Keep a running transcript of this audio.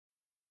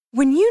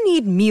When you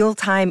need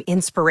mealtime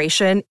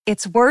inspiration,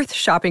 it's worth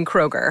shopping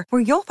Kroger,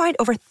 where you'll find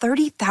over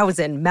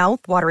 30,000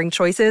 mouth-watering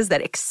choices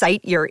that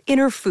excite your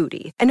inner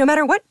foodie. And no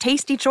matter what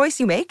tasty choice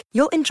you make,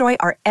 you'll enjoy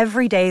our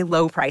everyday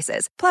low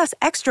prices, plus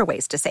extra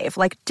ways to save,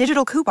 like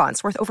digital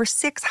coupons worth over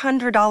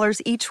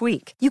 $600 each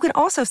week. You can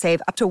also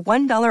save up to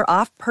 $1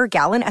 off per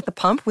gallon at the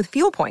pump with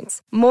fuel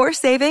points. More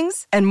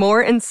savings and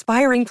more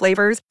inspiring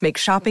flavors make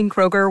shopping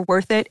Kroger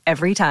worth it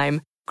every time.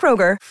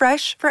 Kroger,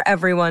 fresh for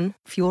everyone.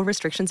 Fuel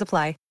restrictions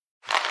apply.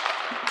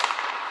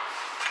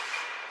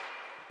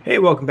 Hey,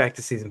 welcome back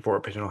to Season 4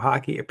 of Pigeonhole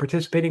Hockey, a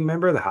participating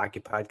member of the Hockey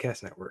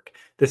Podcast Network.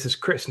 This is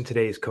Chris and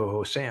today's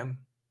co-host, Sam.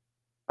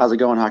 How's it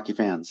going, hockey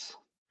fans?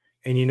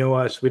 And you know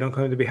us, we don't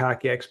claim to be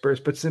hockey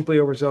experts, but simply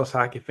overzealous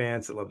hockey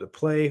fans that love to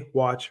play,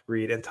 watch,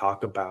 read, and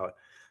talk about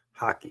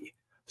hockey.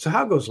 So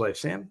how goes life,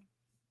 Sam?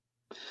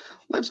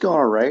 Life's going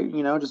all right.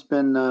 You know, just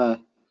been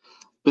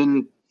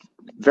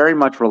very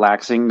much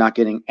relaxing, not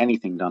getting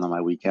anything done on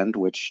my weekend,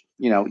 which,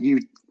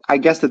 I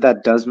guess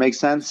that does make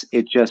sense.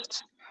 It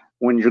just,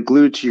 when you're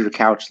glued to your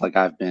couch like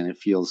I've been, it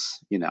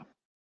feels,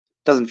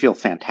 doesn't feel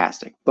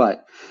fantastic.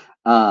 But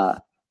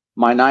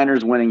my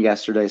Niners winning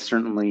yesterday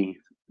certainly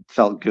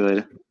felt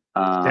good.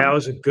 That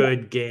was a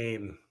good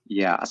game.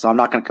 Yeah, so I'm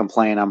not going to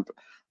complain.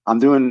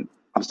 I'm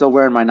still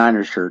wearing my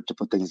Niners shirt to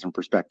put things in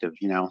perspective,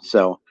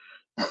 So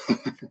how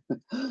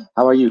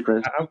about you,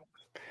 Chris?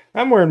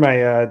 I'm wearing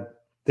my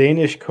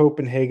Danish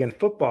Copenhagen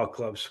Football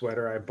Club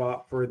sweater I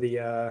bought for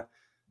the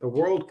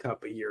World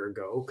Cup a year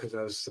ago because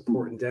I was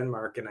supporting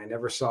Denmark and I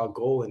never saw a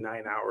goal in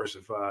 9 hours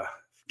of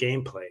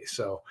gameplay.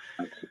 So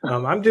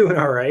I'm doing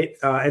all right.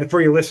 And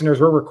for your listeners,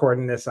 we're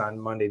recording this on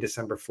Monday,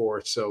 December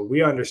 4th. So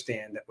we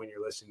understand that when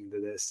you're listening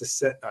to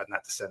this,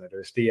 not the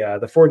Senators, the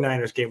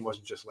 49ers game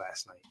wasn't just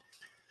last night.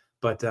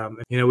 But,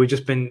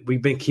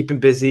 we've been keeping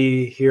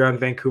busy here on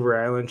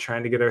Vancouver Island,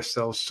 trying to get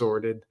ourselves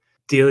sorted,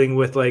 dealing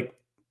with like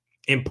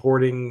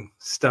importing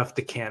stuff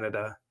to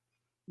Canada.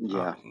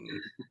 Yeah.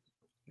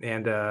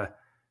 And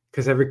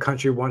because every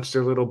country wants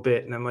their little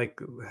bit. And I'm like,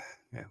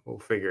 yeah, we'll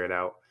figure it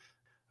out.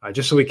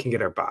 Just so we can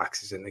get our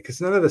boxes in there. Because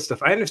none of this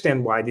stuff, I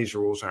understand why these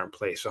rules are in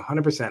place. So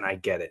 100% I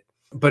get it.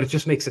 But it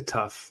just makes it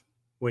tough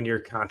when you're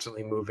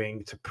constantly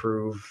moving to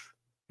prove.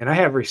 And I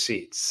have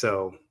receipts.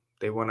 So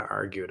they want to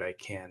argue it, I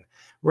can.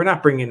 We're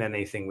not bringing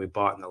anything we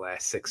bought in the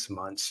last 6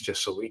 months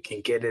just so we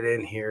can get it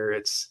in here.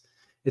 It's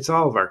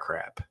all of our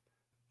crap.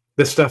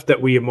 The stuff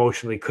that we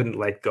emotionally couldn't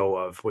let go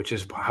of, which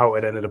is how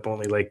it ended up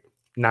only like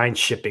 9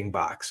 shipping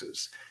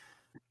boxes.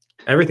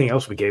 Everything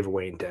else we gave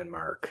away in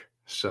Denmark.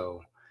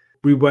 So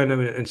we went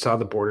and saw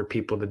the border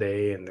people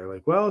today, and they're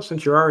like, well,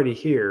 since you're already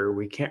here,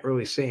 we can't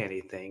really say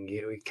anything.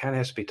 It kind of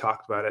has to be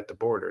talked about at the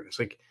border. And it's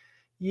like,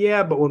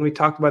 yeah, but when we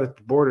talked about it at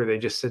the border, they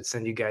just said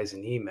send you guys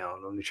an email.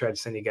 And when we tried to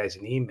send you guys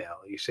an email,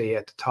 you say you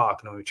had to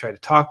talk. And when we tried to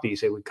talk to you, you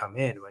say we come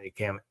in. When you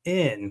came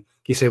in,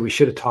 you say we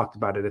should have talked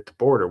about it at the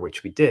border,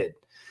 which we did.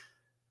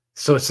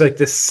 So it's like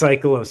this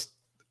cycle of,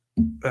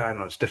 I don't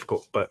know, it's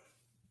difficult, but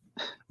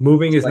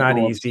moving is not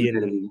easy.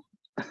 And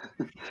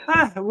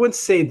I wouldn't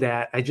say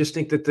that. I just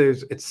think that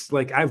it's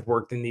like I've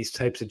worked in these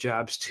types of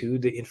jobs too.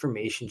 The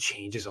information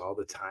changes all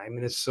the time,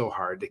 and it's so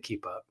hard to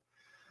keep up.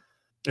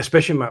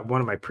 Especially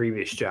one of my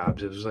previous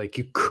jobs, it was like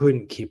you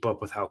couldn't keep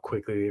up with how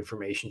quickly the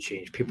information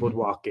changed. People would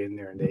walk in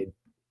there and they'd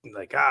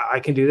like, I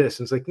can do this.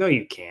 And it's like, no,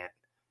 you can't.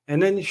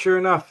 And then sure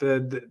enough,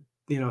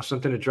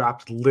 something had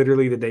dropped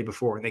literally the day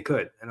before and they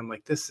could. And I'm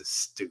like, this is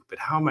stupid.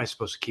 How am I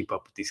supposed to keep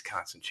up with these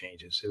constant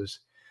changes?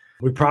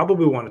 We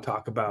probably want to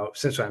talk about,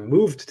 since I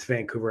moved to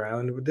Vancouver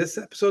Island, this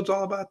episode's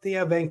all about the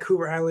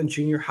Vancouver Island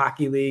Junior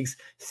Hockey League's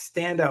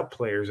Standout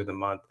Players of the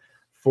Month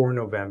for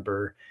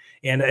November.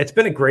 And it's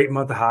been a great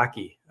month of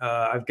hockey.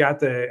 I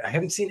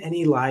haven't seen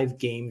any live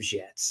games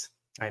yet.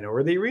 I know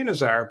where the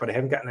arenas are, but I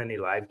haven't gotten any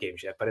live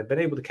games yet. But I've been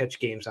able to catch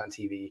games on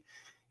TV.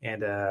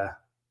 And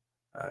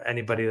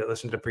anybody that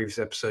listened to the previous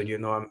episode,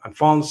 I'm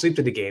falling asleep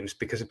to the games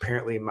because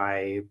apparently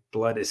my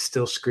blood is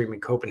still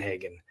screaming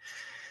Copenhagen.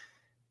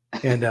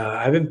 And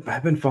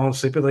I've been falling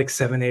asleep at like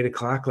 7, 8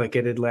 o'clock like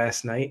I did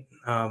last night.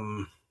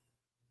 I'm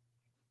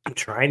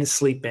trying to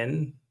sleep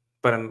in,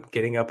 but I'm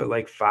getting up at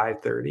like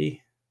 5:30.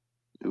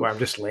 Where I'm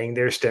just laying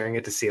there staring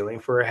at the ceiling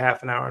for a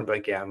half an hour and be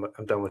like, yeah,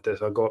 I'm done with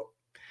this. I'll go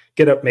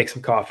get up, make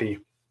some coffee,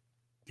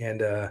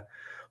 and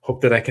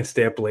hope that I can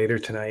stay up later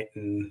tonight.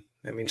 And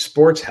I mean,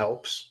 sports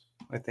helps,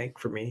 I think,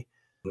 for me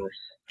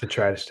to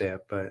try to stay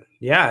up. But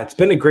yeah, it's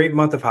been a great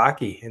month of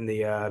hockey in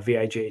the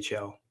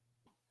VIJHL.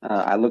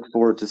 I look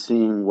forward to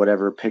seeing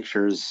whatever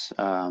pictures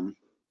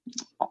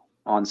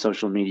on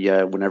social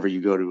media whenever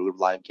you go to a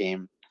live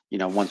game.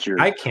 Once your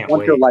life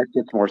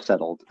gets more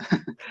settled.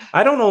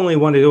 I don't only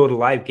want to go to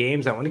live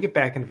games. I want to get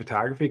back into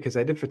photography because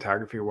I did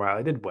photography a while.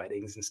 I did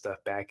weddings and stuff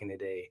back in the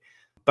day.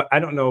 But I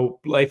don't know,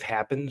 life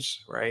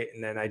happens, right?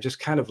 And then I just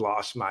kind of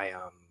lost my,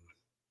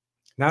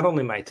 not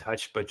only my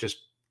touch, but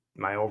just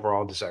my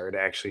overall desire to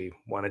actually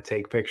want to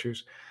take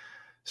pictures.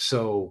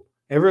 So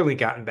I've really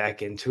gotten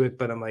back into it,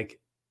 but I'm like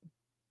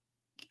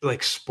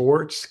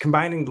sports,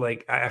 combining,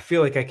 like, I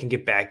feel like I can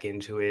get back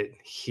into it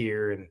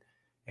here and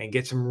and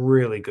get some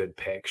really good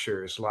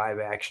pictures, live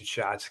action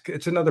shots.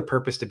 It's another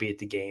purpose to be at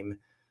the game,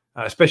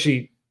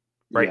 especially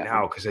right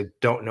now, because I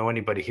don't know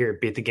anybody here.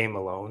 Be at the game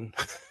alone.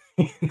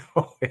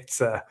 It's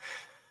your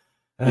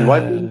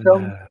wife didn't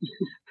come?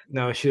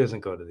 No, she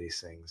doesn't go to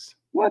these things.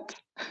 What?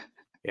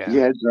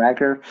 Yeah, drag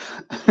her.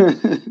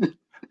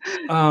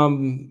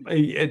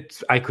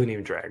 I couldn't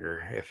even drag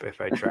her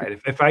if I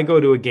tried. If I go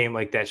to a game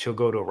like that, she'll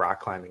go to a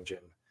rock climbing gym.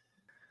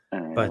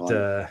 Right,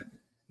 But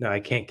no, I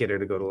can't get her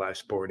to go to live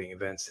sporting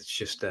events. It's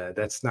just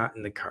that's not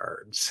in the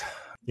cards.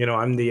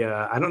 I'm the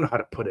I don't know how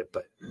to put it,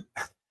 but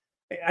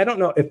I don't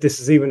know if this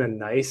is even a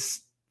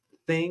nice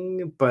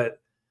thing,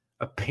 but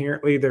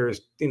apparently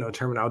there's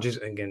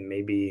terminologies. Again,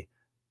 maybe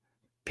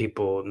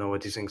people know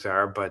what these things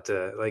are, but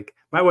like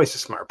my wife's a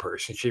smart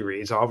person. She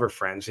reads. All of her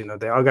friends,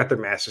 they all got their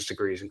master's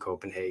degrees in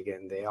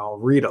Copenhagen. They all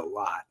read a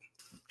lot.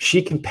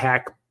 She can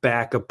pack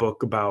back a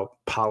book about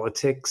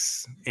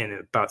politics in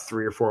about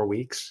 3 or 4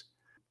 weeks.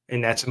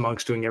 And that's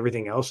amongst doing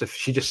everything else. If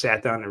she just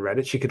sat down and read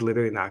it, she could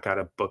literally knock out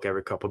a book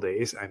every couple of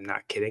days. I'm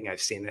not kidding.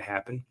 I've seen it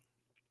happen.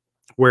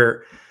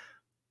 Where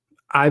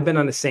I've been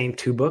on the same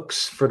 2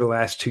 books for the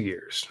last 2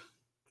 years.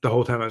 The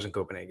whole time I was in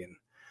Copenhagen,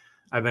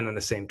 I've been on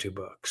the same 2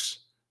 books.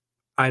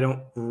 I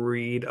don't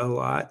read a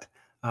lot.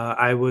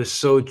 I was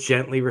so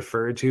gently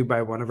referred to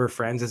by one of her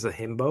friends as a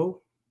himbo.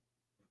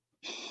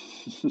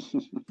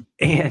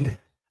 And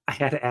I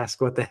had to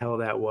ask what the hell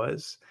that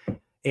was.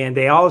 And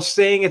they all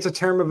saying it's a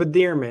term of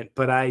endearment,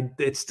 but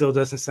it still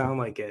doesn't sound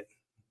like it.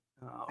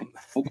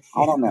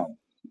 I don't know.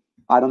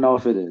 I don't know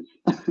if it is.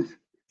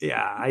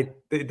 Yeah,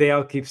 they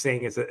all keep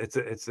saying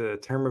it's a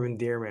term of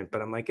endearment,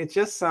 but I'm like, it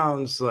just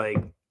sounds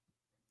like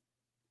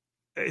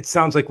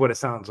what it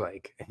sounds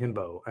like, a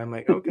himbo. I'm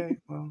like, okay,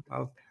 well,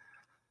 I'll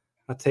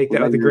take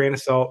that with a grain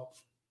of salt.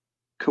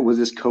 Was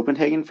this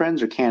Copenhagen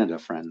friends or Canada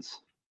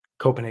friends?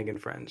 Copenhagen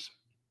friends.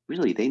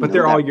 Really? But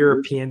they're all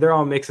European. They're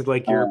all mixed with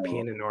like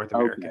European and North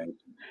American. Okay.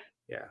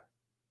 Yeah.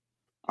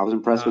 I was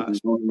impressed with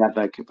knowing that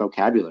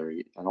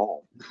vocabulary at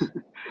all.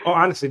 Oh,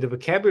 honestly, the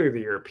vocabulary of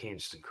the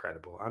Europeans is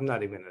incredible. I'm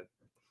not even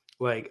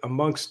I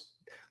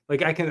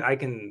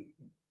can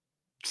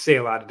say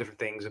a lot of different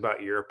things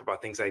about Europe,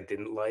 about things I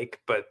didn't like,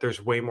 but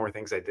there's way more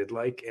things I did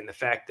like. And the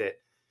fact that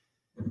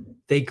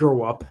they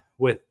grow up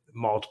with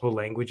multiple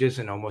languages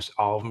and almost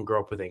all of them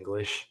grow up with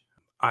English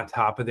on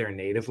top of their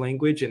native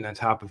language and on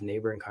top of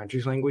neighboring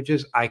countries'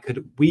 languages.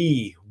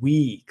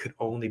 We could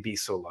only be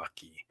so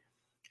lucky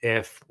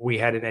if we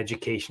had an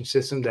education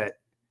system that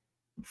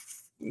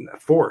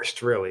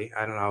forced, really,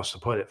 I don't know how else to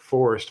put it,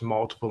 forced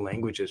multiple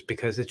languages,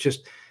 because it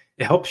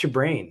helps your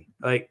brain.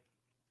 Like,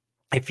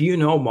 if you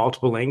know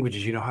multiple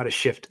languages, you know how to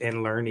shift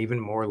and learn even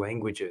more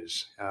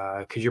languages,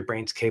 because your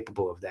brain's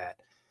capable of that.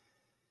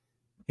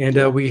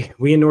 And we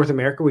in North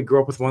America, we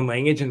grew up with one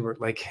language, and we're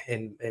like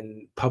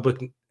in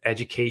public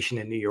education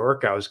in New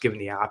York, I was given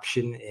the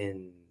option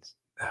in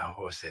what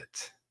was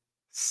it,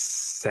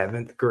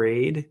 7th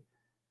grade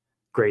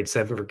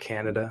 7 for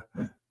Canada,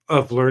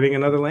 of learning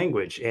another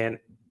language. And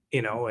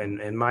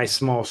in my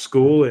small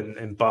school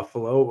in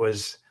Buffalo, it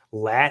was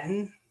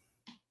Latin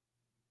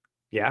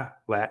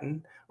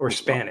or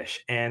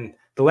Spanish. And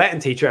the Latin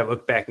teacher, I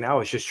look back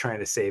now, is just trying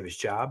to save his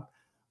job,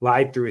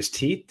 lied through his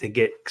teeth to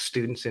get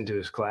students into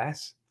his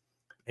class.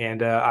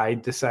 And I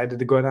decided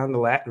to go down the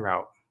Latin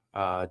route.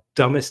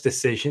 Dumbest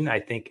decision, I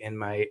think, in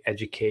my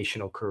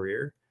educational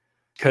career,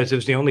 because it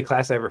was the only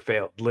class I ever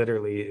failed.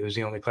 Literally, it was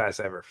the only class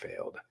I ever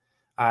failed.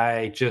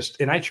 I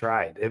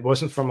tried. It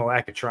wasn't from a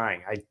lack of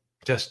trying. I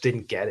just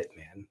didn't get it,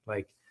 man.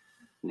 Like,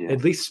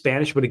 at least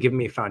Spanish would have given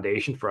me a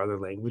foundation for other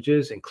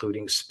languages,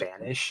 including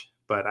Spanish,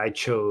 but I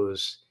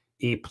chose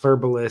e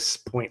pluribus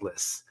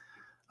pointless.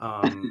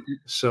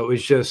 So it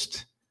was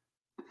just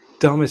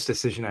dumbest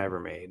decision I ever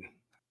made.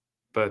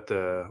 But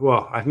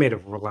I've made a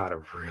lot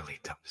of really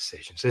dumb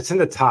decisions. It's in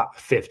the top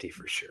 50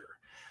 for sure.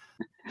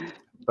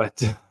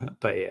 But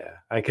yeah,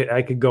 I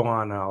could go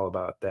on all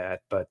about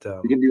that. But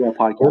we can do a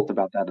podcast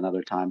about that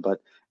another time. But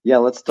yeah,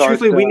 let's start.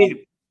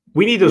 Truthfully,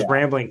 we need those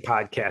rambling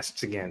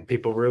podcasts again.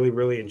 People really,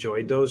 really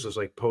enjoyed those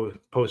like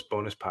post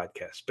bonus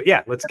podcasts. But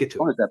yeah, let's get to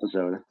bonus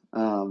episode.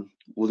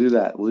 We'll do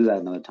that. We'll do that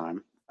another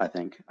time. I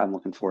think I'm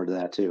looking forward to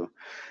that too.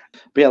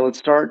 But yeah, let's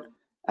start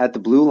at the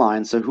blue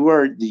line. So who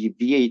are the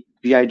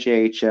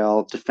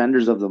VIJHL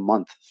Defenders of the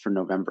Month for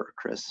November,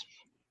 Chris?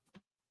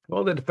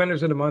 Well, the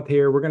Defenders of the Month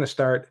here, we're going to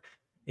start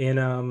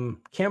in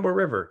Campbell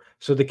River.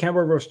 So the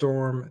Campbell River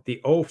Storm,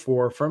 the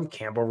 04 from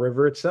Campbell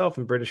River itself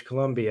in British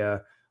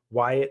Columbia,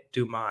 Wyatt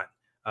Dumont.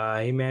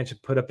 He managed to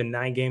put up in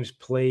 9 games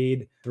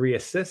played, 3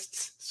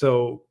 assists.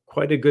 So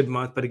quite a good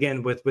month. But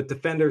again, with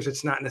defenders,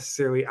 it's not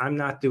necessarily, I'm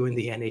not doing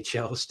the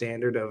NHL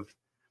standard of,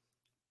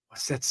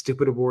 what's that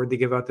stupid award they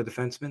give out to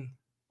defensemen?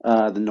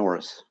 The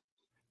Norris.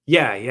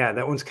 Yeah.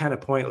 That one's kind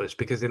of pointless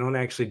because they don't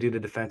actually do the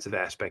defensive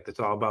aspect. It's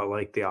all about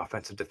like the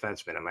offensive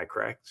defenseman. Am I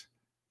correct?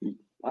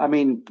 I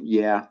mean,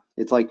 yeah,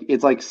 it's like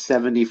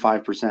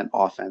 75%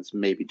 offense,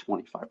 maybe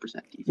 25%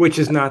 defense. Which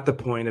is not the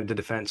point of the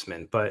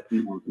defenseman, but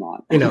no, it's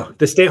not.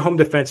 The stay-home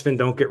defensemen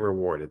don't get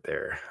rewarded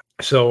there.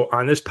 So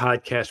on this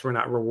podcast, we're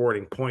not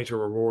rewarding points.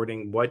 We're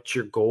rewarding what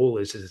your goal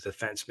is as a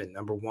defenseman.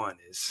 Number one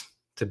is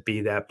to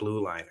be that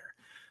blue liner.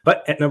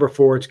 But at number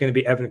 4, it's going to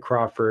be Evan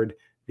Crawford,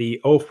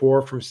 the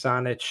 04 from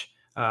Saanich,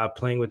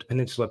 playing with the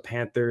Peninsula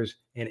Panthers.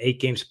 In 8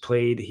 games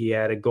played, he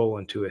had a goal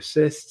and 2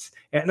 assists.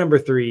 At number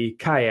 3,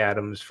 Kai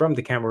Adams from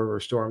the Kamloops River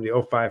Storm,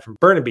 the 05 from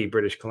Burnaby,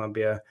 British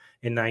Columbia,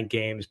 in 9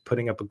 games,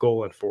 putting up a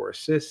goal and 4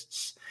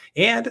 assists.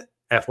 And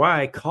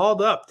FY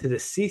called up to the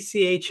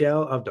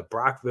CCHL of the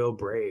Brockville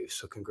Braves.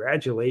 So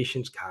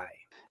congratulations, Kai.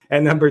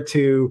 At number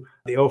 2,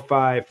 the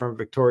 05 from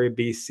Victoria,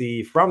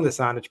 BC, from the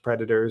Saanich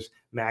Predators,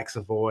 Max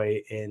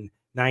Avoy, in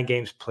 9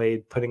 games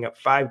played, putting up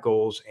 5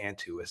 goals and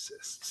 2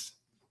 assists.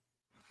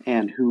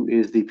 And who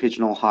is the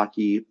Pigeonhole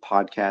Hockey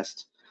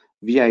Podcast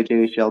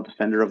VIJHL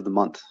Defender of the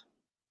Month?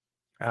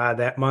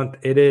 That month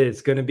it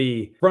is going to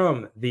be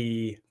from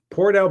the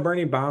Port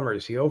Alberni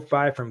Bombers, the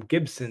 05 from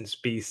Gibsons,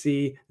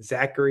 BC,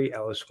 Zachary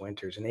Ellis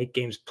Winters. In 8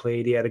 games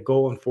played, he had a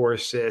goal and 4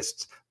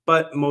 assists.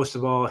 But most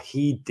of all,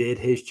 he did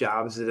his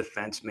job as a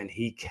defenseman.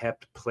 He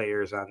kept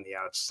players on the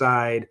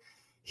outside.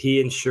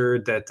 He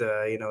ensured that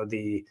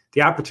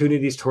the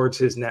opportunities towards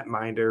his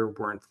netminder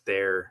weren't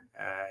there,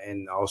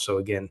 and also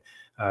again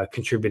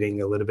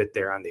contributing a little bit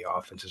there on the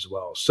offense as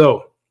well.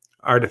 So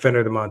our defender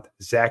of the month,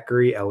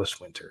 Zachary Ellis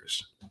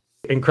Winters.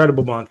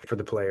 Incredible month for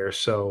the players.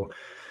 So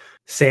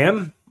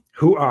Sam,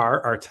 who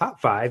are our top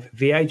 5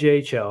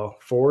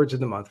 VIJHL forwards of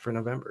the month for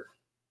November?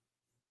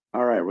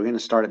 All right, we're going to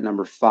start at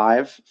number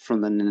 5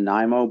 from the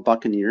Nanaimo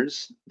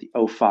Buccaneers, the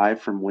 05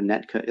 from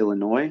Winnetka,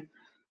 Illinois,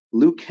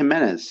 Luke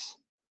Jimenez,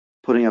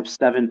 putting up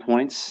 7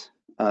 points,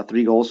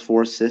 3 goals,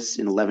 4 assists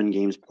in 11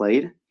 games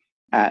played.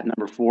 At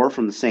number 4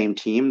 from the same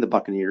team, the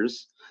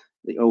Buccaneers,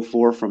 the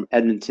 04 from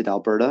Edmonton,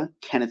 Alberta,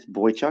 Kenneth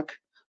Boychuk,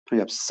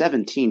 putting up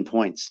 17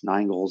 points,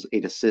 9 goals,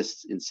 8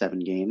 assists in 7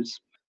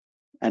 games.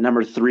 At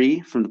number 3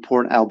 from the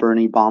Port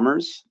Alberni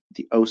Bombers,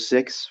 the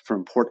 06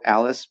 from Port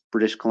Alice,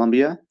 British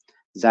Columbia,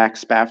 Zach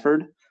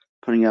Spafford,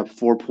 putting up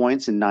 4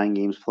 points in 9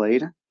 games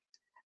played.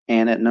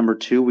 And at number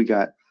 2, we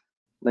got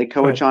Lake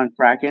Cowichan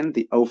Kraken,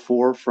 the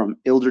 04 from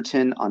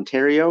Ilderton,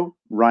 Ontario,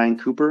 Ryan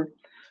Cooper,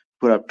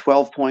 put up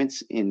 12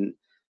 points in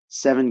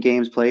 7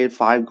 games played,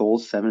 5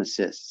 goals, 7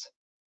 assists.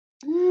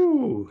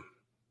 Ooh.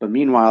 But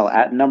meanwhile,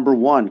 at number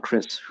 1,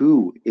 Chris,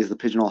 who is the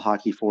Pigeonhole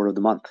Hockey Forward of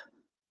the Month?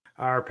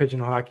 Our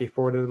Pigeonhole Hockey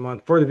Forward of the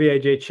Month for the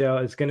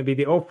VIJHL is going to be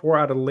the 04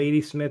 out of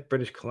Ladysmith,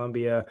 British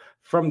Columbia,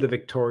 from the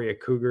Victoria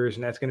Cougars,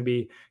 and that's going to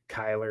be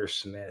Kyler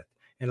Smith.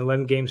 In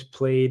 11 games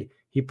played,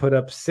 he put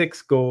up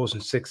 6 goals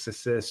and 6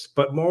 assists,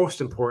 but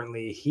most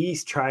importantly,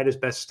 he's tried his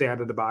best to stay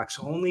out of the box,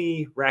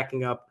 only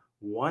racking up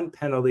 1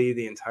 penalty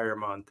the entire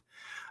month,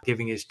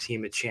 giving his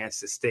team a chance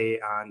to stay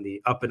on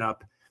the up and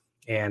up,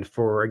 and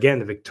for, again,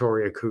 the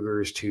Victoria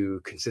Cougars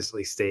to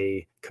consistently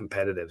stay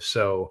competitive.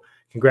 So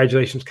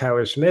congratulations,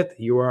 Kyler Smith.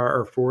 You are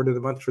our forward of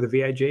the month for the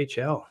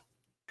VIJHL.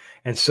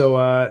 And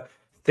so,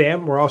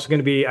 Sam, we're also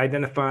going to be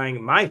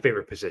identifying my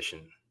favorite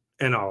position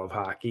in all of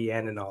hockey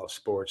and in all of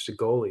sports, the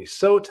goalies.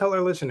 So tell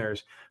our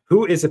listeners,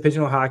 who is the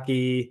Pigeonhole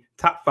Hockey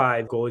top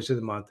 5 goalies of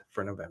the month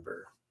for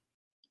November?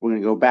 We're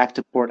going to go back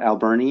to Port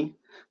Alberni,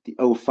 the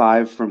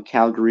 05 from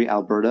Calgary,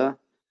 Alberta,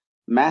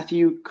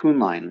 Matthew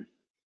Kuhnlein.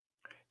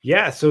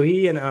 Yeah, so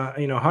he in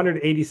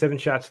 187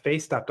 shots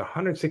faced, stopped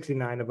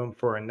 169 of them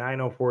for a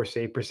 .904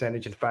 save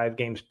percentage in 5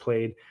 games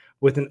played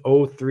with an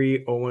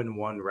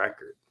 0-3-0-1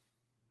 record.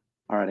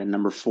 All right, and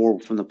number 4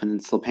 from the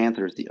Peninsula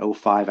Panthers, the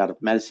 05 out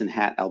of Medicine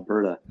Hat,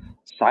 Alberta,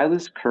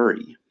 Silas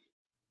Curry.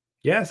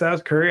 Yeah,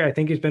 Silas Curry, I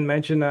think he's been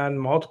mentioned on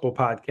multiple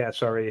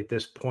podcasts already at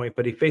this point,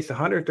 but he faced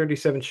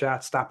 137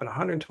 shots, stopping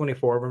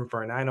 124 of them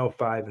for a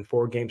 .905 in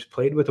 4 games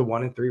played with a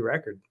 1-3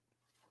 record.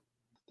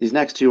 These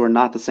next 2 are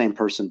not the same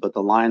person, but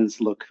the lines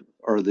look,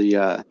 or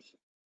the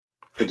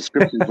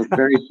descriptions look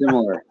very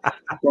similar.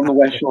 From the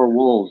West Shore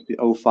Wolves, the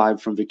 05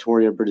 from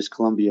Victoria, British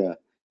Columbia,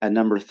 at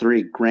number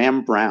 3,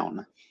 Graham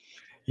Brown.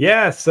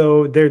 Yeah,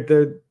 so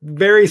they're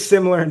very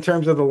similar in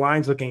terms of the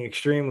lines looking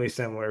extremely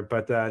similar,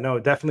 but no,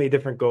 definitely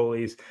different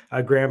goalies.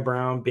 Graham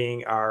Brown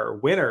being our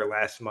winner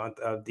last month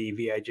of the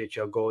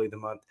VIJHL Goalie of the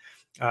Month.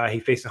 He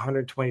faced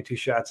 122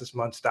 shots this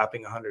month,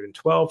 stopping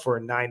 112 for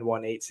a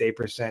 .918 save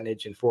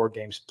percentage in 4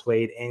 games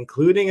played,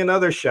 including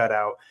another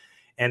shutout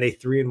and a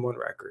 3-1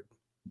 record.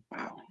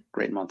 Wow,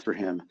 great month for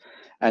him.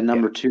 At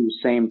number 2,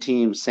 same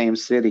team, same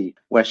city,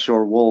 West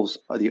Shore Wolves,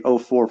 the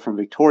 04 from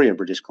Victoria,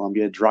 British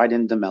Columbia,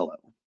 Dryden DeMello.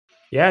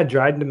 Yeah,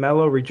 Dryden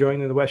DeMello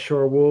rejoining the West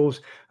Shore Wolves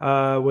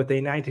with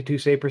a 92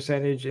 save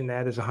percentage, and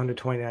that is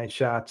 129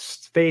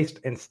 shots faced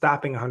and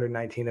stopping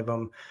 119 of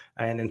them.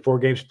 And in 4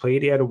 games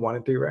played, he had a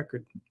 1-3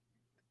 record.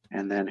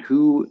 And then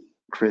who,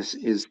 Chris,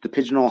 is the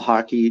Pigeonhole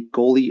Hockey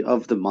Goalie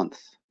of the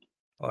Month?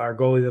 Well, our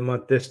goalie of the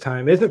month this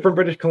time isn't from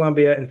British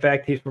Columbia. In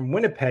fact, he's from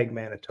Winnipeg,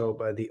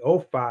 Manitoba, the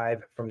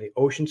 05 from the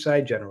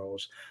Oceanside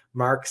Generals,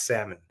 Mark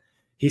Salmon.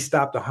 He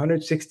stopped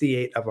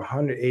 168 of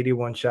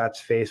 181 shots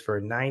faced for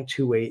a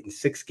 .928 in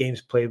 6 games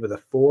played with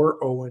a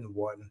 4-0-1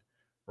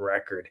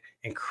 record.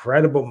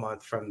 Incredible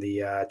month from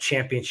the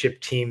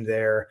championship team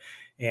there.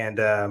 And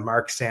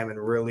Mark Salmon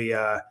really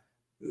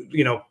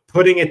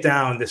putting it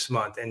down this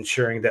month,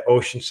 ensuring that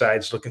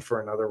Oceanside's looking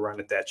for another run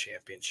at that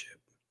championship.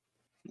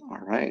 All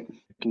right.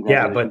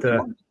 Yeah, but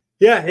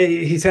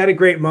he's had a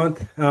great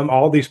month.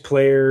 All these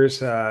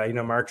players,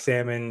 Mark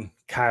Salmon,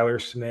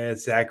 Kyler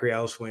Smith, Zachary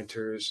Ellis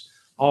Winters,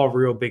 all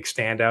real big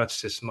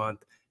standouts this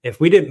month. If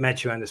we didn't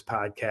mention you on this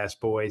podcast,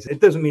 boys, it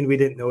doesn't mean we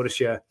didn't notice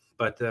you,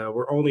 but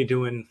we're only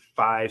doing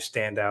 5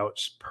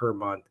 standouts per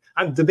month.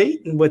 I'm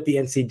debating with the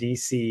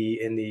NCDC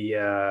in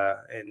the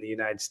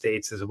United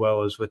States as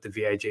well as with the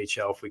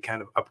VIJHL if we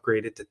kind of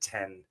upgrade it to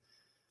 10,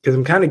 because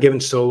I'm kind of giving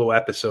solo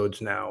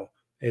episodes now.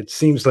 It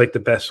seems like the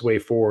best way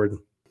forward.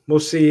 We'll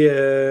see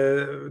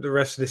the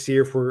rest of this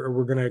year if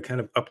we're going to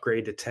kind of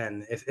upgrade to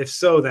 10. If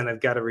so, then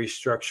I've got to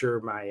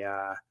restructure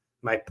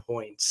my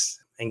points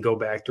and go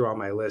back through all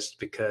my lists,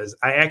 because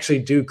I actually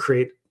do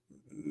create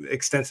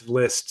extensive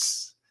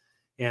lists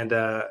and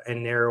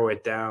narrow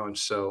it down.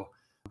 So,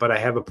 but I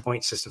have a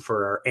point system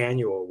for our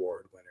annual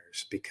award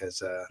winners,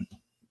 because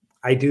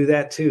I do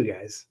that too,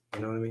 guys.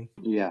 You know what I mean?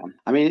 Yeah.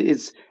 I mean,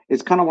 it's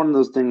kind of one of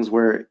those things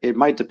where it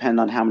might depend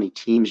on how many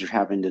teams you're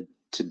having to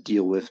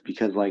deal with,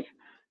 because like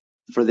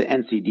for the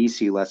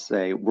NCDC, let's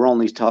say, we're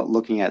only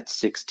looking at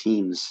 6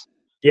 teams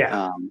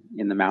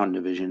in the Mountain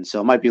Division. So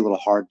it might be a little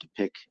hard to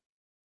pick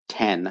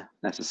 10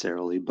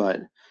 necessarily, but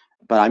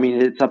I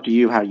mean, it's up to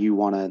you how you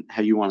want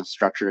to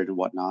structure it and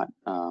whatnot.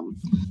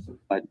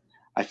 But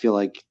I feel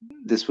like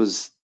this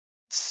was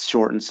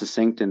short and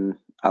succinct, and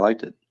I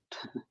liked it.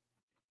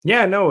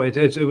 Yeah, no,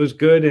 it was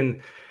good,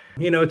 and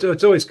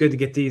it's always good to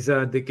get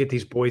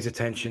these boys'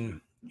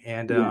 attention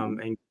and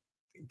and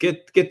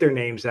get their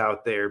names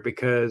out there,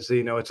 because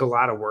it's a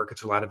lot of work,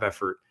 it's a lot of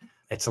effort,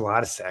 it's a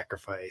lot of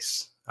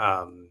sacrifice.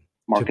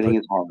 Marketing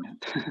is hard.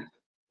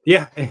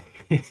 Yeah,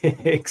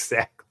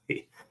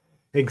 exactly.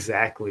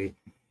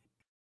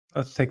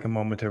 Let's take a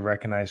moment to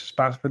recognize the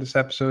sponsor for this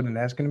episode, and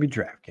that's going to be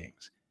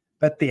DraftKings.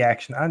 Bet the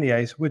action on the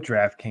ice with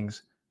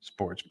DraftKings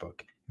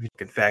Sportsbook.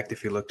 In fact,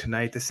 if you look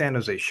tonight, the San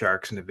Jose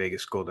Sharks and the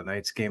Vegas Golden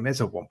Knights game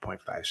is a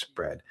 1.5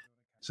 spread.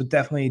 So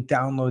definitely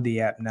download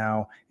the app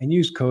now and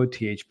use code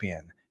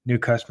THPN. New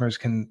customers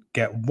can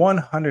get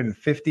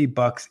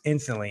 $150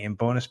 instantly in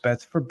bonus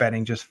bets for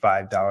betting just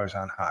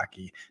 $5 on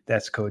hockey.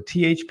 That's code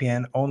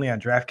THPN only on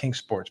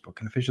DraftKings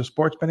Sportsbook, an official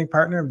sports betting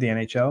partner of the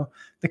NHL.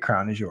 The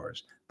crown is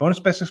yours. Bonus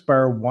bets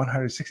expire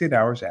 168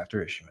 hours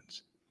after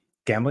issuance.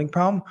 Gambling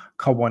problem?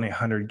 Call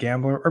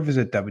 1-800-GAMBLER or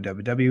visit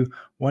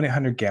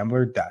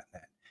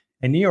www.1800gambler.net.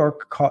 In New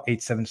York, call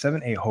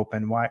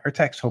 877-8-HOPE-NY or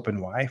text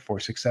HOPE-NY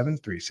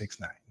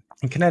 467-369.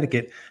 In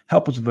Connecticut,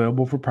 help is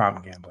available for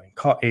problem gambling.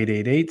 Call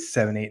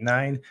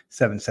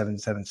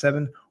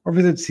 888-789-7777 or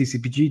visit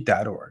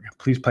ccpg.org.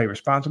 Please play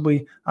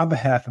responsibly on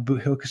behalf of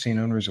VIJHL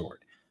Casino and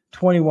Resort.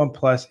 21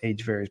 plus,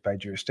 age varies by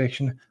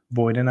jurisdiction,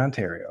 void in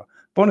Ontario.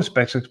 Bonus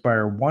bets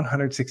expire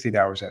 160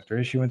 hours after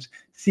issuance.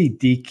 See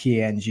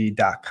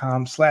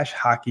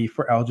dkng.com/hockey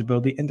for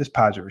eligibility and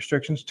deposit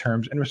restrictions,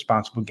 terms, and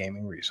responsible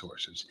gaming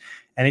resources.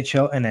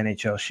 NHL and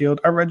NHL Shield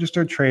are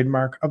registered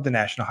trademark of the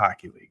National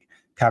Hockey League.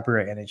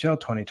 Copyright NHL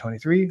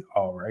 2023,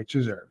 all rights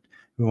reserved.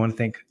 We want to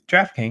thank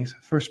DraftKings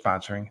for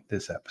sponsoring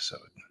this episode.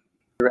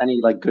 Are there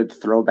any good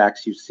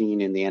throwbacks you've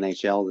seen in the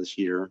NHL this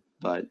year?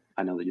 But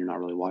I know that you're not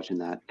really watching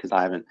that, because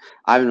I haven't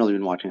really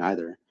been watching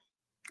either.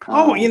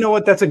 Oh, you know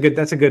what? That's a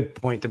good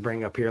point to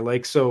bring up here.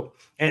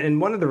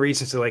 And one of the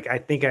reasons that I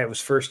think I was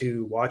first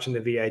to watching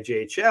the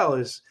VIJHL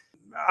is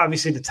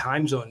obviously the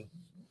time zone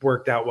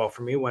worked out well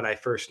for me when I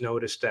first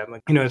noticed them.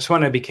 It's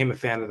when I became a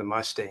fan of the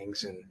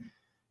Mustangs, and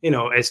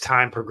as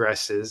time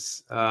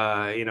progresses,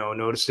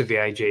 noticed the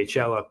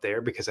VIJHL up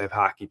there because I have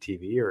Hockey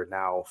TV, or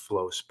now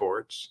Flow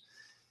Sports,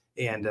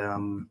 and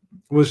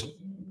was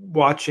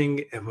watching.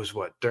 It was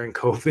during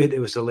COVID. It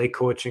was the Lake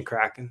Cowichan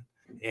Kraken,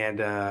 and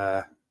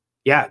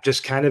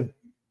just kind of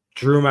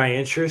drew my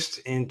interest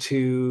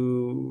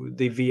into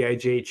the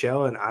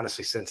VIJHL. And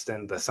honestly, since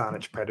then, the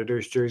Saanich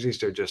Predators jerseys,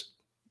 they're just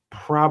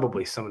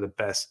probably some of the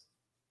best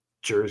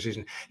jerseys.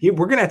 We're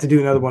going to have to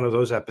do another one of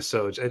those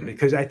episodes,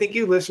 because I think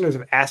you listeners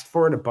have asked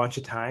for it a bunch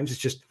of times.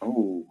 It's just,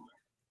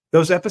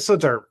 those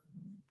episodes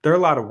they're a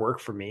lot of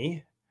work for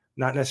me,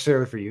 not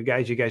necessarily for you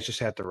guys. You guys just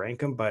have to rank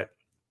them. But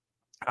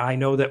I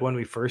know that when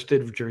we first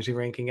did jersey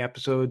ranking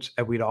episodes,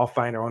 we'd all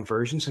find our own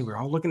versions, and we were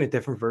all looking at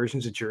different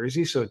versions of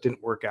jerseys. So it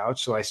didn't work out.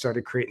 So I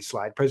started creating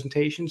slide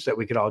presentations that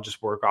we could all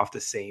just work off the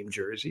same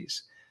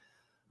jerseys.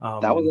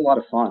 That was a lot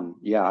of fun.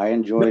 Yeah, I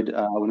enjoyed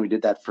when we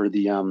did that for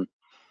the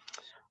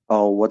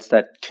what's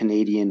that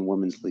Canadian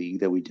Women's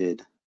League that we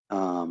did?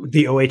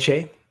 The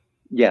OHA?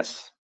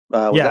 Yes.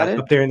 Was that it?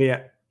 Up there in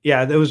there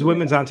was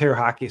Women's Ontario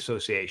Hockey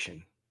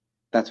Association.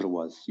 That's what it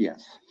was.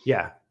 Yes.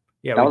 Yeah.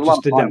 Yeah. That we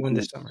just did that one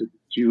this summer.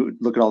 You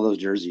look at all those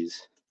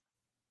jerseys.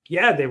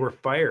 Yeah, they were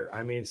fire.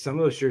 I mean, some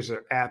of those jerseys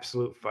are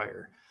absolute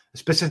fire.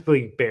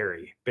 Specifically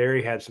Barry.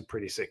 Barry had some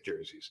pretty sick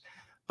jerseys.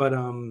 But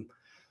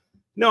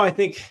no, I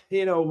think,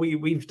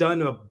 we've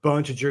done a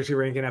bunch of jersey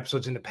ranking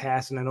episodes in the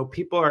past, and I know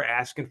people are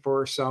asking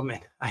for some,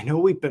 and I know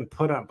we've been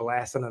put on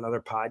blast on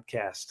another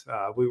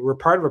podcast. We were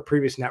part of a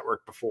previous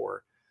network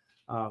before,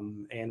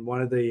 And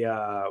one of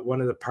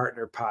the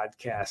partner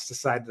podcasts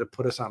decided to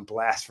put us on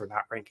blast for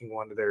not ranking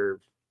one of their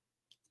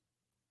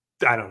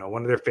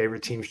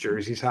favorite team's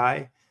jerseys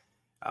high.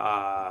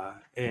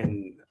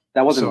 And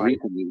that wasn't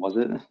recently, was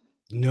it?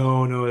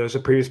 No, it was a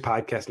previous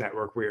podcast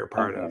network we were a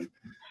part of.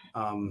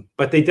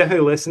 But they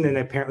definitely listened, and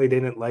apparently they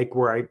didn't like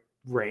where I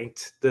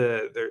ranked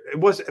it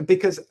was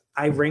because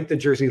I ranked the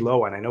jersey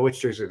low, and I know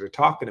which jersey they're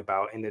talking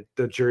about, and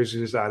the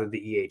jersey was out of the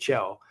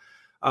EHL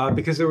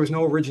because there was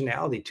no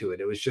originality to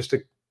it. It was just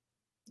a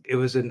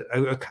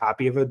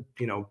copy of a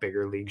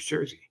bigger league's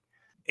jersey,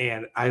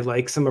 and I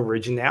like some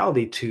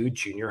originality to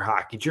junior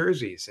hockey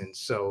jerseys. And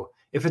so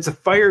if it's a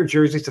Fire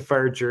jersey, it's a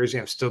Fire jersey.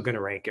 I'm still going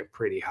to rank it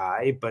pretty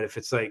high. But if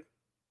it's a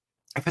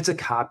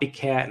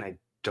copycat and I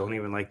don't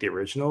even like the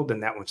original, then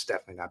that one's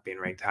definitely not being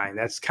ranked high. And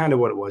that's kind of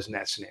what it was in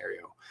that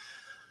scenario.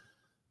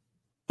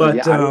 But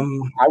yeah,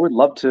 I would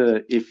love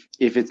to, if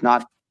it's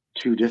not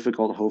too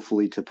difficult,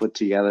 hopefully, to put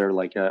together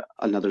like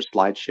another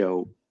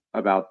slideshow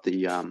about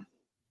the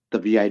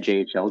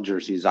VIJHL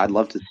jerseys. I'd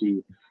love to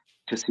see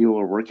what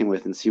we're working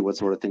with and see what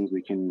sort of things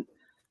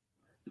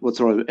what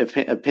sort of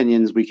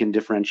opinions we can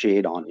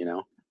differentiate on.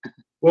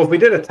 Well, if we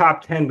did a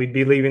top 10, we'd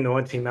be leaving the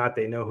one team out.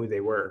 They know who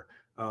they were.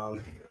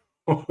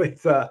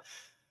 With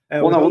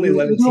we'll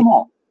do them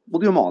all. We'll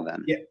do them all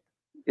then. Yeah.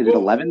 Is it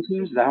 11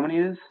 teams? Is that how many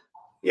it is?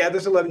 Yeah,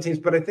 there's 11 teams,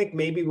 but I think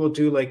maybe we'll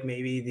do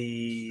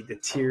the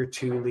tier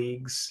 2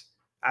 leagues.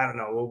 I don't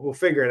know. We'll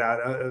figure it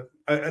out.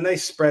 A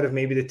nice spread of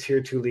maybe the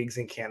tier 2 leagues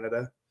in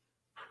Canada.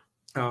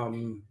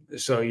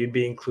 So you'd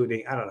be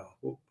including, I don't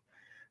know.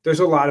 There's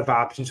a lot of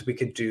options we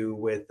could do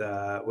with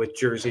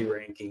jersey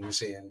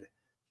rankings, and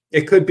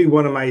it could be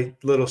one of my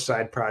little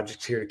side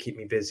projects here to keep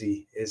me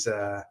busy is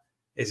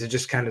to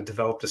just kind of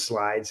develop the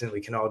slides, and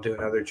we can all do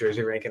another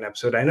jersey ranking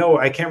episode. I know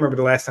I can't remember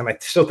the last time. I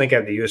still think I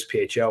have the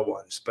USPHL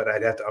ones, but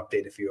I'd have to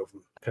update a few of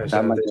them because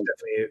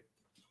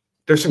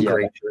there's some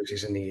great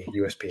jerseys in the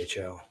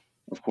USPHL.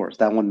 Of course,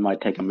 that one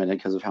might take a minute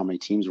because of how many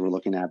teams we're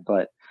looking at.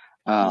 But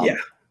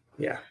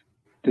yeah.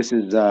 This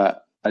is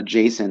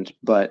adjacent.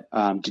 But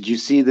did you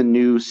see the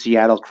new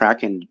Seattle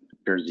Kraken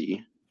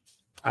jersey?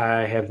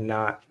 I have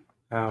not.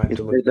 It's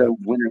the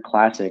Winter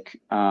Classic.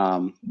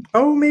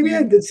 Maybe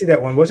I did see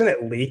that one. Wasn't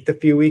it leaked a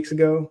few weeks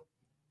ago?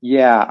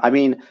 Yeah, I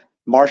mean,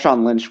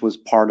 Marshawn Lynch was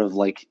part of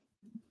like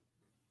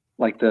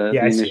the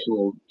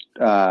initial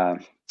what am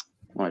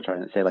I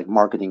trying to say, like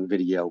marketing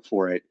video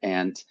for it,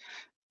 and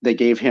they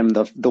gave him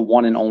the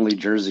one and only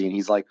jersey, and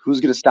he's like, "Who's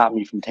going to stop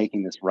me from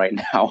taking this right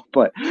now?"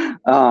 But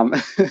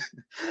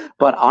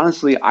but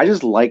honestly, I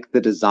just like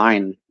the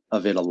design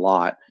of it a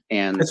lot,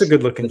 and it's a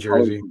good looking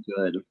jersey.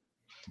 Good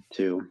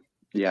too.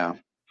 Yeah,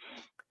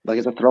 like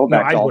it's a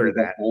throwback to all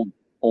the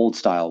old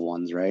style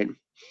ones, right?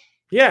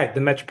 Yeah,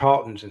 the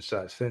Metropolitans and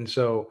stuff. And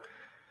so,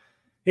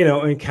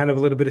 and kind of a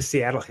little bit of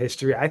Seattle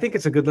history. I think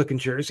it's a good looking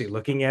jersey.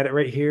 Looking at it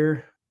right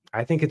here,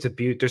 I think it's a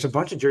beaut. There's a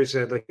bunch of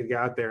jerseys I'd like to get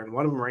out there, and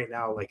one of them right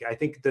now, like I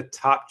think the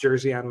top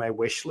jersey on my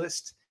wish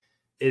list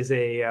is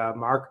a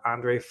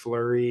Marc-Andre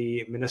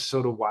Fleury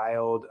Minnesota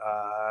Wild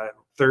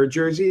third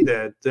jersey,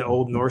 the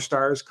old North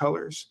Stars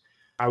colors.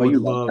 I would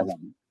love. Like that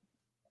one.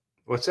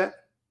 What's that?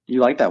 You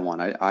like that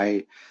one?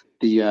 I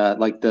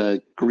like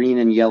the green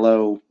and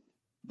yellow,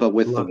 but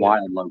with the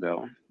Wild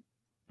logo.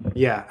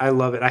 Yeah, I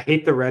love it. I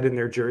hate the red in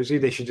their jersey.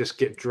 They should just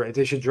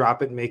they should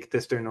drop it and make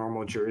this their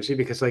normal jersey,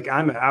 because like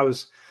I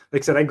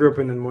said, I grew up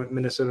in the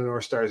Minnesota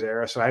North Stars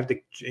era, so I have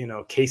the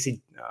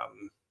Casey,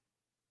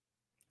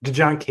 the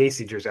John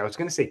Casey jersey. I was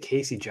going to say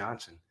Casey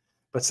Johnson,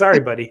 but sorry,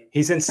 buddy,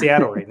 he's in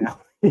Seattle right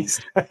now.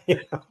 He's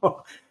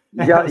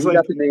You got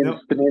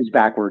the names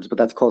backwards, but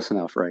that's close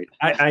enough, right?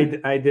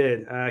 I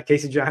did.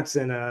 Casey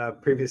Johnson,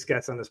 previous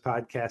guest on this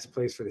podcast,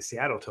 plays for the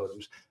Seattle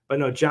Totems. But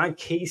no, John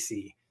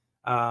Casey,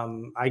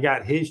 I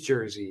got his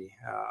jersey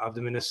of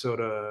the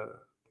Minnesota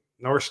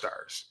North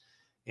Stars.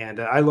 And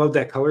I love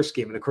that color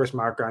scheme. And, of course,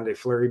 Marc-Andre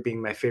Fleury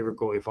being my favorite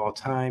goalie of all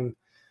time.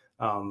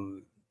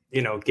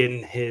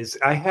 Getting his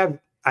 – I had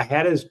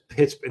his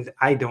Pittsburgh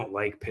 – I don't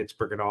like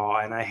Pittsburgh at all.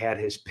 And I had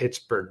his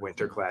Pittsburgh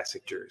Winter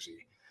Classic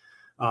jersey.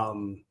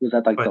 Was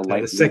that like the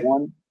light blue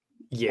one?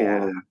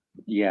 Yeah.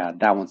 Yeah,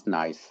 that one's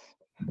nice.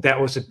 That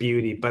was a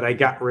beauty, but I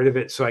got rid of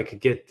it so I could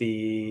get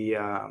the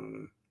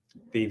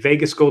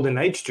Vegas Golden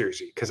Knights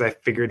jersey, because I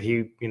figured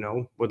he,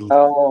 would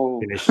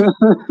finish.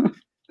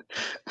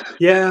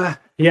 Yeah,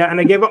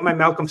 and I gave up my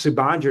Malcolm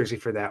Subban jersey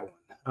for that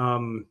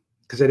one,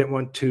 because I didn't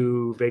want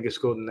two Vegas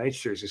Golden Knights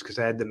jerseys, because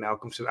I had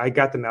I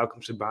got the Malcolm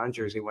Subban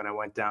jersey when I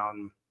went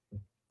down.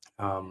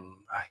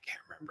 I can't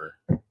remember,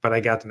 but I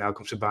got the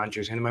Malcolm Subban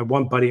jersey, and my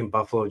one buddy in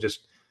Buffalo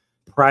just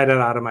pried it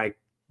out of my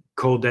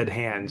cold dead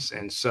hands,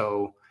 and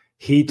so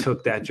he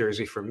took that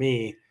jersey from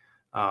me.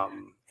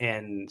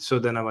 And so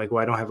then I'm like,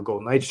 well, I don't have a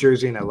Golden Knights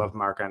jersey, and I love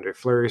Marc-Andre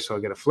Fleury, so I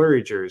get a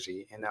Fleury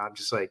jersey, and now I'm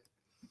just like,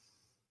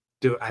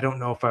 dude, I don't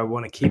know if I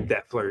want to keep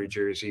that Fleury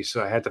jersey,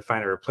 so I had to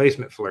find a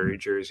replacement Fleury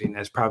jersey, and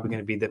that's probably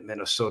going to be the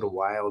Minnesota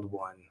Wild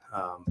one,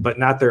 but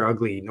not their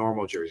ugly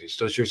normal jerseys.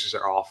 Those jerseys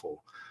are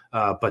awful,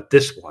 but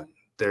this one.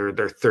 Their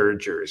third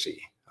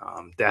jersey.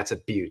 That's a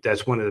beaut.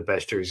 That's one of the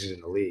best jerseys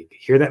in the league.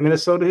 Hear that,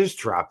 Minnesota? Just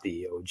drop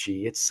the OG.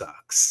 It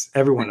sucks.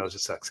 Everyone knows it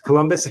sucks.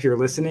 Columbus, if you're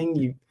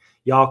listening,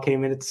 y'all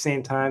came in at the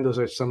same time. Those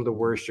are some of the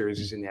worst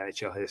jerseys in the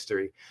NHL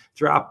history.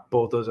 Drop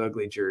both those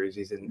ugly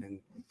jerseys and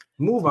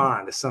move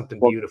on to something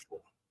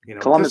beautiful. You know,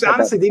 because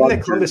honestly, even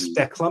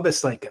that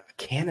Columbus like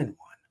cannon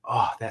one.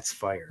 Oh, that's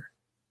fire.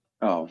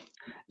 Oh,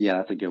 yeah,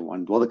 that's a good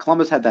one. Well, the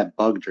Columbus had that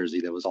bug jersey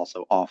that was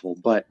also awful,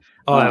 but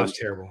that was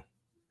terrible.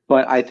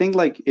 But I think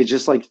like it's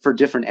just like for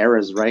different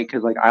eras, right?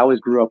 Because like I always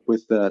grew up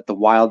with the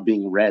Wild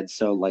being red,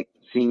 so like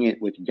seeing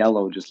it with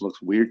yellow just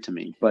looks weird to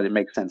me, but it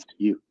makes sense to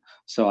you.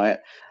 So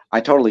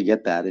I totally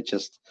get that. It's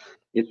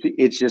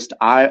just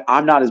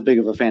I'm not as big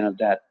of a fan of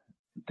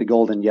the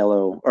gold and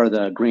yellow or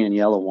the green and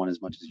yellow one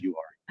as much as you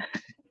are.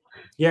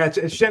 Yeah, it's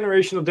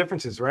generational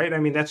differences, right? I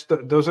mean,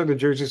 those are the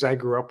jerseys I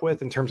grew up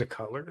with in terms of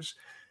colors,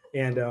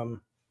 and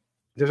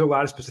there's a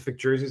lot of specific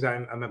jerseys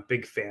I'm a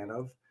big fan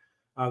of.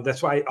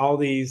 That's why all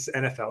these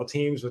NFL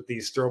teams with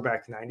these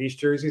throwback 90s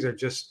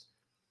jerseys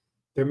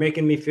they're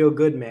making me feel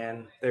good,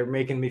 man. They're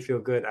making me feel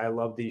good. I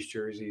love these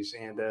jerseys,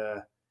 and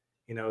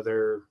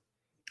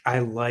I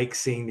like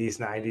seeing these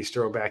 90s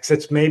throwbacks.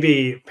 It's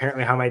maybe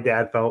apparently how my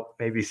dad felt,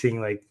 maybe seeing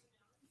like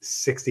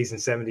 60s and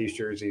 70s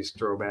jerseys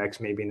throwbacks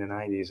maybe in the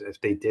 90s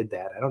if they did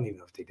that. I don't even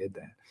know if they did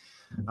that.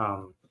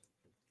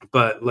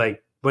 But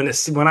like when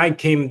I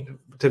came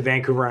to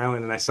Vancouver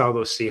Island and I saw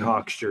those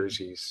Seahawks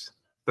jerseys,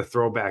 the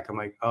throwback, I'm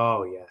like,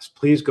 oh yes,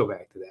 please go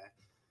back to that.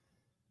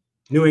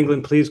 New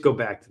England, please go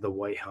back to the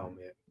white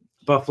helmet.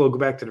 Buffalo, go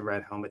back to the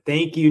red helmet.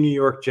 Thank you, New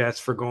York Jets,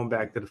 for going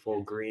back to the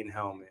full green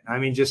helmet. I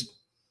mean,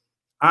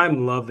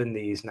 I'm loving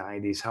these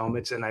 90s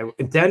helmets. And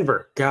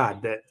Denver,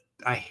 God,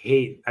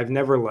 I've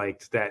never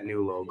liked that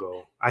new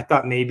logo. I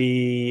thought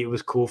maybe it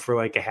was cool for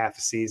like a half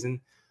a season,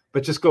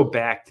 but just go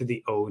back to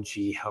the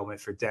OG helmet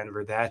for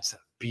Denver. That's a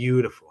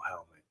beautiful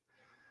helmet.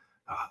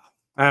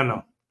 I don't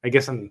know. I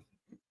guess I'm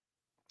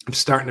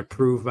starting to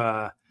prove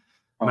my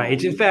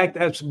age. In fact,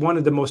 that's one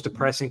of the most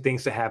depressing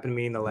things that happened to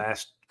me in the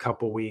last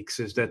couple weeks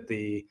is that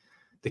the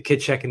kid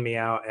checking me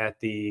out at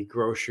the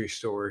grocery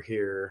store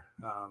here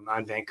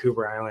on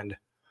Vancouver Island,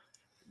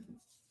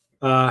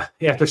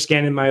 after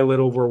scanning my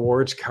little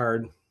rewards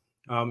card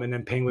and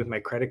then paying with my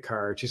credit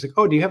card, she's like,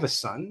 "Oh, do you have a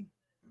son?"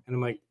 And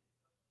I'm like,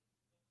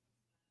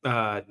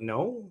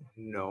 no,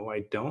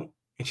 I don't.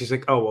 And she's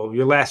like, "Oh, well,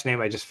 your last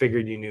name, I just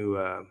figured you knew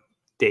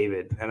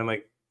David." And I'm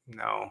like,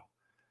 no,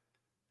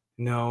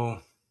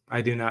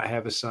 I do not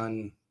have a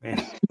son.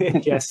 And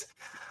yes,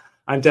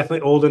 I'm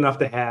definitely old enough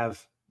to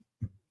have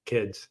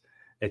kids.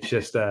 It's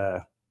just,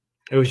 it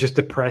was just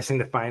depressing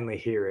to finally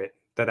hear it,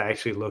 that I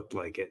actually looked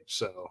like it.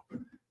 So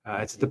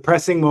it's a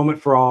depressing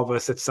moment for all of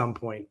us at some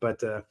point,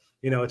 but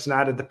it's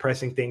not a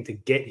depressing thing to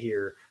get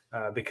here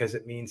because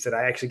it means that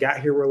I actually got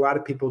here where a lot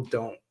of people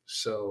don't.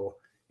 So,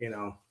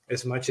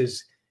 as much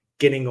as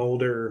getting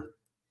older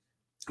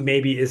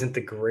maybe isn't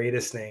the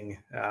greatest thing,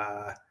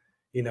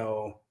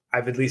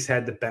 I've at least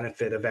had the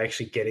benefit of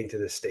actually getting to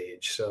this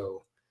stage.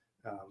 So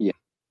yeah,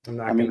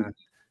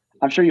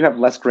 I'm sure you have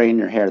less gray in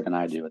your hair than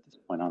I do at this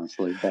point,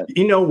 honestly. But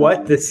you know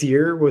what? This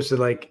year was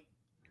like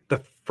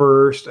the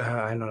first,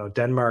 I don't know,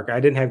 Denmark.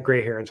 I didn't have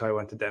gray hair until I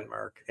went to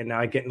Denmark. And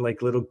now I get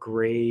like little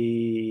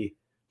gray,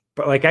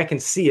 but like I can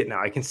see it now.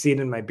 I can see it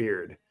in my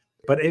beard.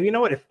 But you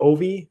know what? If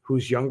Ovi,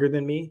 who's younger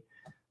than me,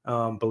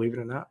 believe it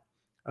or not,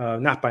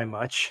 not by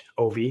much,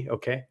 Ovi,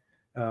 okay.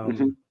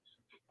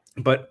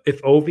 But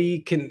if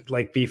Ovi can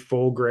like be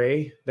full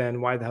gray,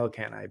 then why the hell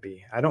can't I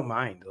be? I don't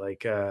mind.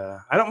 Like, I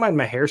don't mind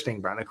my hair staying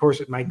brown. Of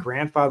course, my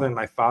grandfather and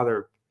my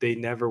father, they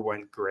never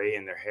went gray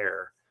in their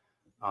hair.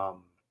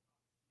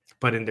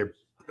 But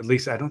at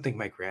least I don't think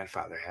my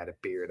grandfather had a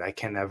beard. I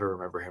can never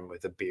remember him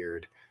with a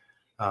beard.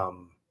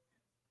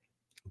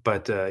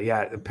 But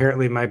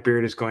apparently my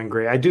beard is going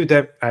gray. I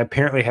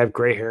apparently have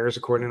gray hairs,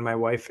 according to my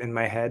wife, in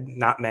my head.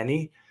 Not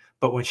many,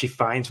 but when she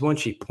finds one,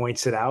 she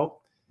points it out.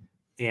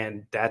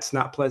 And that's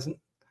not pleasant.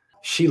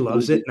 She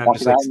loves it. And I'm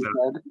just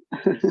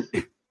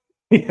like,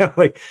 yeah,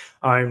 like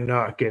I'm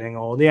not getting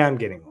old. Yeah, I'm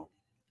getting old.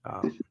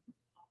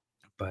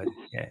 But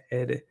yeah,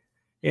 it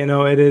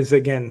is,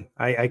 again,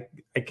 I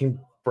can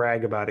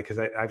brag about it because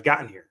I've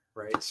gotten here.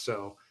 Right.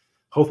 So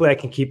hopefully I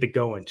can keep it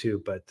going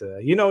too. But,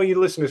 you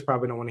listeners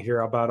probably don't want to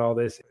hear about all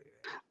this.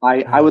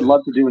 I would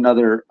love to do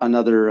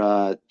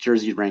another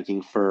jersey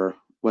ranking for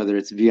whether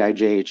it's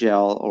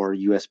VIJHL or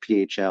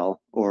USPHL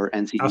or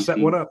NCDC. I'll set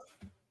one up.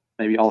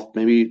 Maybe all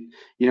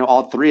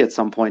three at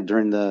some point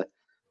during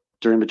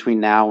between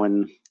now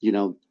and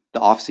the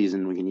off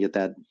season. We can get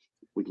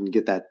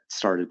that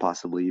started,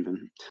 possibly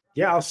even.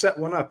 Yeah, I'll set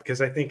one up because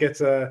I think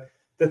it's the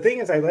thing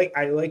is I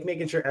like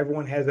making sure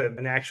everyone has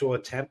an actual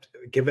attempt.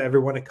 Give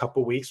everyone a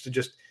couple weeks to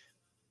just.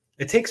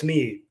 It takes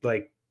me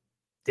like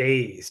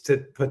days to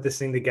put this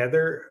thing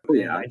together. Oh,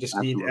 yeah, I just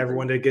need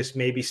everyone to just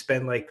maybe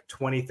spend like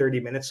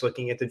 20-30 minutes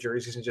looking at the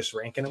jerseys and just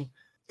ranking them.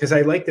 Because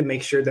I like to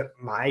make sure that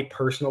my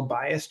personal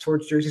bias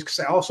towards jerseys, because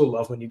I also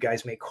love when you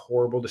guys make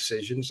horrible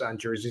decisions on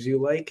jerseys you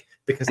like,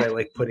 because I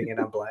like putting it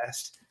on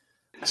blast.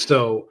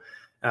 So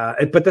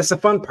But that's the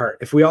fun part.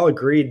 If we all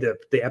agreed,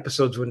 that the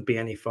episodes wouldn't be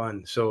any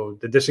fun. So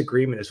the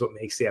disagreement is what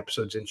makes the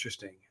episodes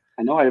interesting.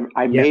 I know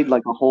I made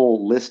like a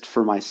whole list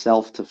for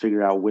myself to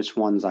figure out which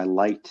ones I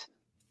liked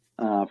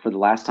for the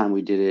last time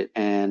we did it,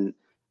 and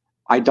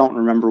I don't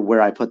remember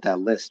where I put that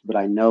list, but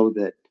I know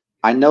that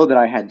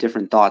I had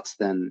different thoughts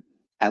than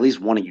at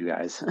least one of you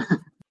guys.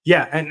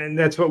 Yeah, and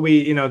that's what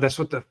that's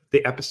what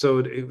the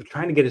episode,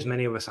 trying to get as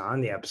many of us on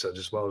the episodes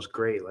as well is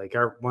great. Like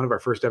one of our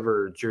first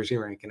ever Jersey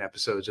ranking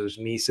episodes, it was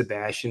me,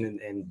 Sebastian,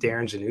 and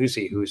Darren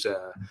Zanuzzi, who's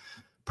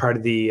part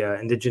of the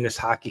indigenous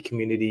hockey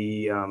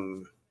community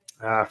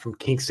from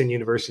Kingston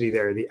University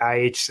there. The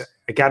IH,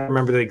 I got to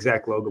remember the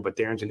exact logo, but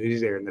Darren Zanuzzi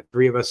there. And the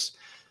three of us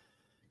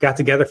got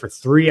together for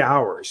 3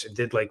 hours and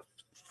did like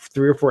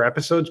 3 or 4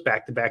 episodes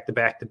back to back to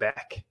back to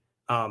back.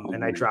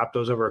 And I dropped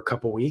those over a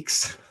couple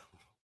weeks.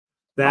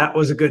 That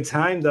was a good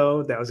time,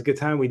 though. That was a good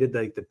time. We did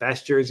like the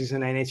best jerseys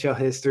in NHL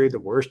history, the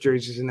worst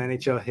jerseys in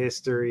NHL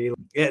history.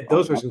 Yeah,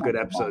 those were some good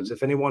episodes.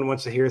 If anyone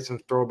wants to hear some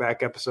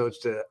throwback episodes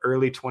to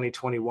early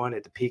 2021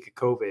 at the peak of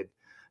COVID,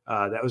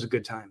 that was a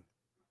good time.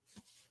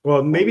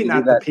 Well, maybe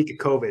not the peak of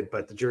COVID,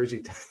 but the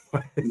jersey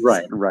time.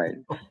 Right.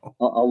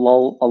 A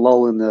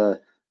lull in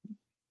the,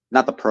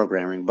 not the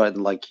programming, but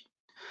like,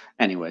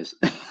 anyways.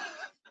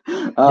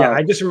 Yeah,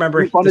 I just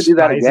remember fun to do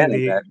that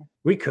again.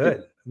 We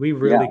could. We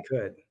really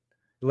could.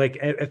 Like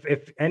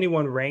if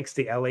anyone ranks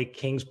the LA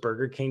Kings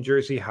Burger King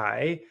jersey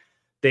high,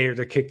 they're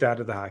kicked out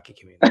of the hockey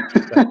community.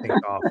 That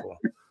thing's awful.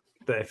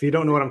 But if you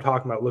don't know what I'm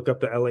talking about, look up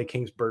the LA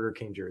Kings Burger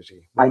King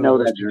jersey. I know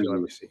that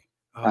jersey.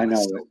 I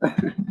know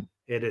it.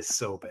 It is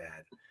so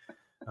bad.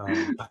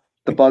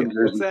 The bug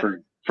jersey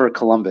for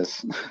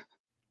Columbus.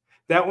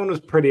 That one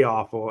was pretty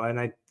awful,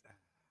 and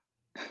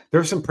there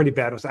were some pretty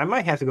bad ones. I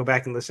might have to go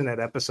back and listen to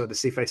that episode to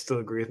see if I still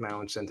agree with my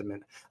own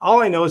sentiment.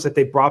 All I know is that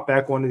they brought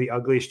back one of the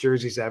ugliest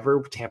jerseys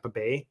ever, Tampa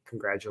Bay.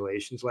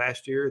 Congratulations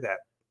last year. That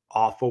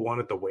awful one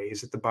with the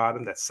waves at the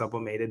bottom, that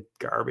sublimated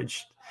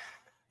garbage.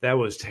 That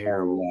was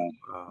terrible.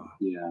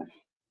 Yeah.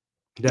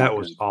 That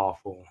was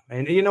awful.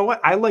 And you know what?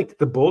 I liked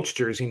the Bolts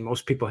jersey, and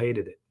most people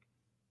hated it.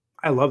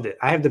 I loved it.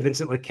 I have the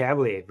Vincent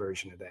LeCavalier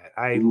version of that.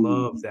 I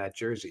love that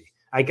jersey.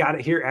 I got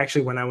it here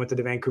actually when I went to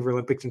the Vancouver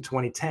Olympics in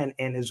 2010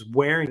 and is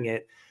wearing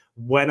it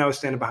when I was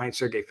standing behind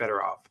Sergei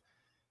Fedorov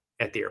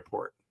at the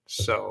airport.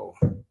 So,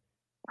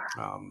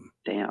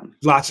 damn.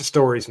 Lots of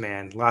stories,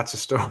 man. Lots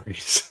of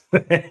stories.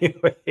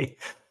 Anyway,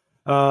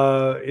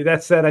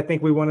 that said, I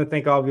think we want to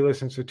thank all of you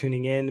listeners for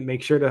tuning in.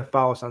 Make sure to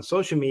follow us on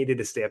social media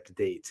to stay up to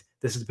date.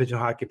 This is the VIJHL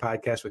Hockey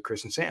Podcast with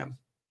Chris and Sam.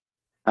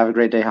 Have a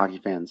great day, hockey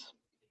fans.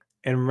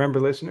 And remember,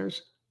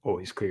 listeners,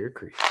 always clear your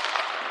crease.